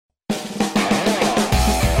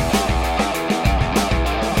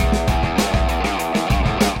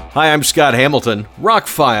Hi, I'm Scott Hamilton,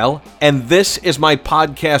 Rockfile, and this is my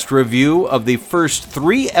podcast review of the first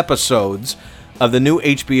 3 episodes of the new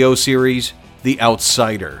HBO series, The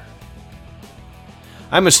Outsider.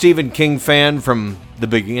 I'm a Stephen King fan from the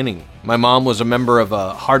beginning. My mom was a member of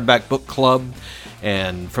a hardback book club,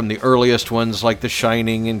 and from the earliest ones like The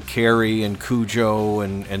Shining and Carrie and Cujo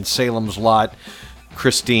and Salem's Lot,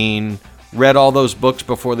 Christine, read all those books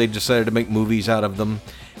before they decided to make movies out of them.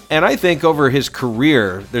 And I think over his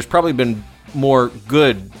career, there's probably been more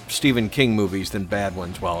good Stephen King movies than bad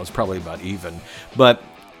ones. Well, it's probably about even. But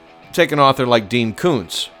take an author like Dean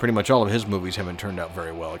Koontz. Pretty much all of his movies haven't turned out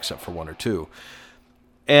very well, except for 1 or 2.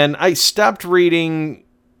 And I stopped reading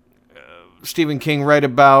Stephen King right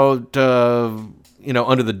about, Under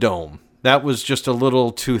the Dome. That was just a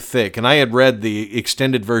little too thick. And I had read the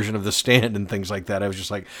extended version of The Stand and things like that. I was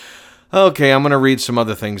just like, okay, I'm going to read some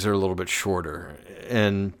other things that are a little bit shorter.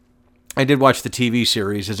 And I did watch the TV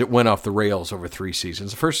series as it went off the rails over 3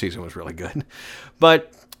 seasons. The first season was really good.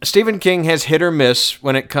 But Stephen King has hit or miss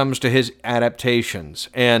when it comes to his adaptations.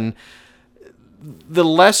 And the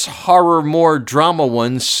less horror, more drama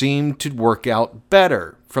ones seem to work out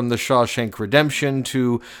better. From The Shawshank Redemption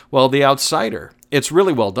to, The Outsider. It's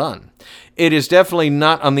really well done. It is definitely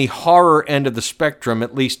not on the horror end of the spectrum,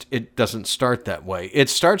 at least it doesn't start that way. It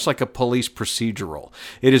starts like a police procedural.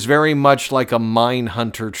 It is very much like a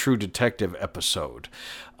Mindhunter True Detective episode.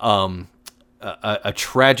 A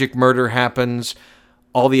tragic murder happens.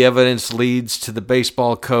 All the evidence leads to the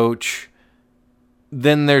baseball coach.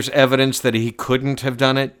 Then there's evidence that he couldn't have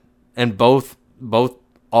done it, and both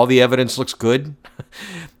all the evidence looks good.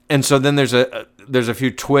 And so then there's a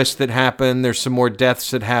few twists that happen, there's some more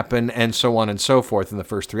deaths that happen, and so on and so forth in the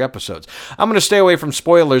first 3 episodes. I'm going to stay away from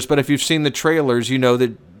spoilers, but if you've seen the trailers, you know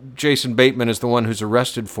that Jason Bateman is the one who's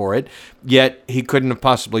arrested for it, yet he couldn't have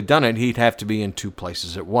possibly done it. He'd have to be in 2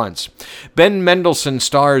 places at once. Ben Mendelsohn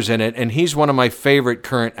stars in it, and he's one of my favorite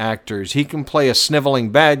current actors. He can play a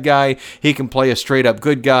sniveling bad guy, he can play a straight-up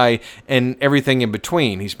good guy, and everything in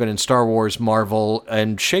between. He's been in Star Wars, Marvel,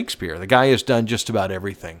 and Shakespeare. The guy has done just about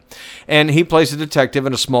everything. And he plays a detective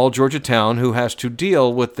in a small Georgia town who has to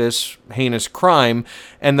deal with this heinous crime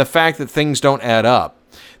and the fact that things don't add up.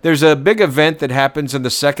 There's a big event that happens in the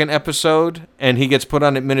 2nd episode, and he gets put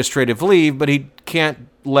on administrative leave, but he can't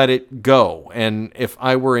let it go. And if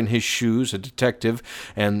I were in his shoes, a detective,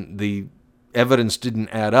 and the evidence didn't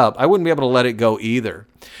add up, I wouldn't be able to let it go either.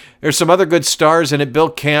 There's some other good stars in it. Bill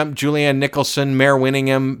Camp, Julianne Nicholson, Mare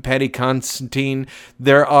Winningham, Patty Constantine.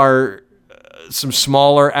 There are some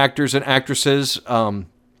smaller actors and actresses.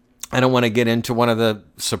 I don't want to get into one of the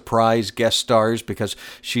surprise guest stars because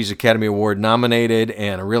she's Academy Award nominated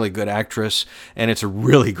and a really good actress, and it's a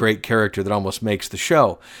really great character that almost makes the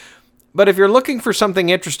show. But if you're looking for something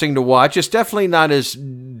interesting to watch, it's definitely not as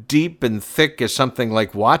deep and thick as something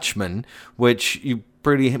like Watchmen, which you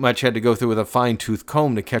pretty much had to go through with a fine-tooth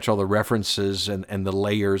comb to catch all the references and the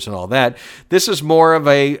layers and all that. This is more of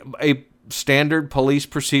a standard police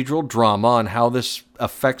procedural drama on how this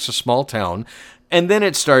affects a small town. And then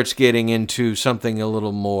it starts getting into something a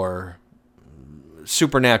little more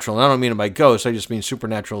supernatural. And I don't mean it by ghosts. I just mean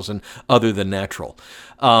supernaturals and other than natural.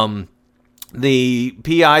 The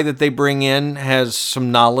PI that they bring in has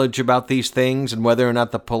some knowledge about these things, and whether or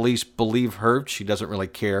not the police believe her, she doesn't really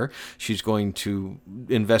care. She's going to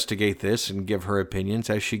investigate this and give her opinions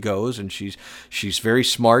as she goes. And she's very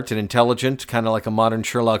smart and intelligent, kind of like a modern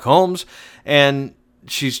Sherlock Holmes. And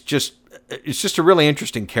it's just a really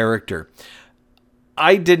interesting character.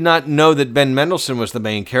 I did not know that Ben Mendelsohn was the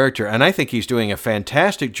main character, and I think he's doing a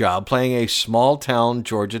fantastic job playing a small-town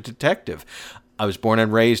Georgia detective. I was born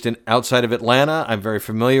and raised outside of Atlanta. I'm very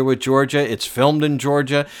familiar with Georgia. It's filmed in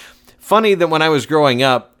Georgia. Funny that when I was growing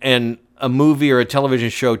up and a movie or a television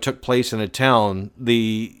show took place in a town,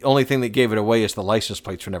 the only thing that gave it away is the license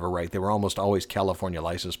plates were never right. They were almost always California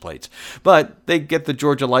license plates. But they get the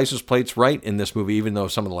Georgia license plates right in this movie, even though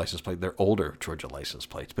some of the license plates, they're older Georgia license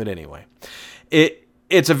plates. But anyway,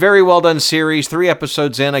 it's a very well done series. 3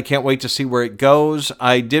 episodes in. I can't wait to see where it goes.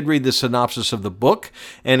 I did read the synopsis of the book,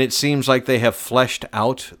 and it seems like they have fleshed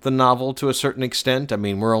out the novel to a certain extent. I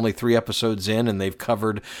mean, we're only 3 episodes in, and they've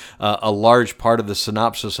covered a large part of the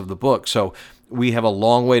synopsis of the book. So we have a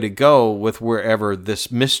long way to go with wherever this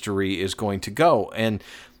mystery is going to go. And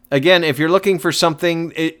again, if you're looking for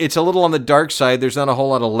something, it's a little on the dark side. There's not a whole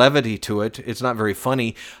lot of levity to it. It's not very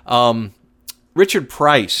funny. Richard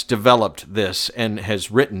Price developed this and has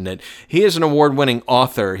written it. He is an award-winning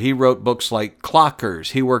author. He wrote books like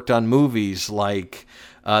Clockers. He worked on movies like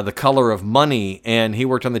The Color of Money, and he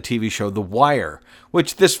worked on the TV show The Wire,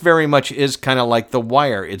 which this very much is kind of like The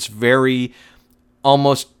Wire. It's very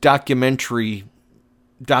almost docudrama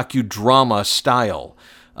style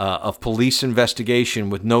of police investigation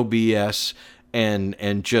with no BS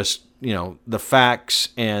and just, the facts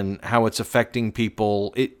and how it's affecting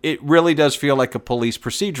people. It really does feel like a police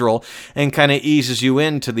procedural and kind of eases you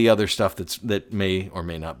into the other stuff that may or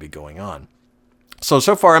may not be going on. So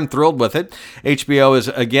far I'm thrilled with it. HBO has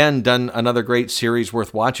again done another great series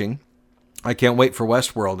worth watching. I can't wait for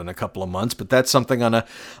Westworld in a couple of months, but that's something on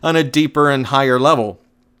a deeper and higher level.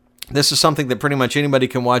 This is something that pretty much anybody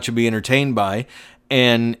can watch and be entertained by,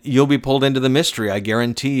 and you'll be pulled into the mystery, I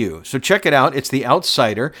guarantee you. So check it out. It's The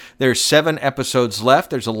Outsider. There's 7 episodes left.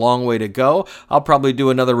 There's a long way to go. I'll probably do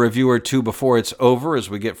another review or two before it's over as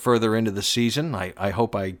we get further into the season. I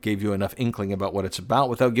hope I gave you enough inkling about what it's about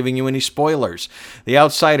without giving you any spoilers. The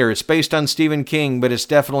Outsider, it's based on Stephen King, but it's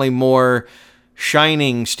definitely more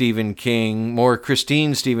Shining Stephen King, more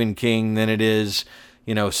Christine Stephen King than it is,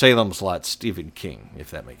 Salem's Lot Stephen King, if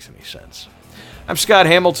that makes any sense. I'm Scott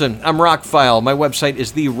Hamilton. I'm Rockfile. My website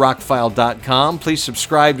is therockfile.com. Please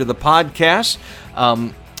subscribe to the podcast.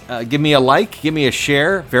 Give me a like. Give me a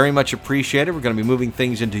share. Very much appreciated. We're going to be moving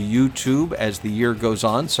things into YouTube as the year goes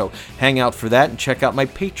on, so hang out for that and check out my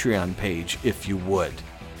Patreon page if you would.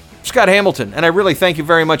 Scott Hamilton, and I really thank you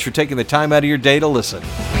very much for taking the time out of your day to listen.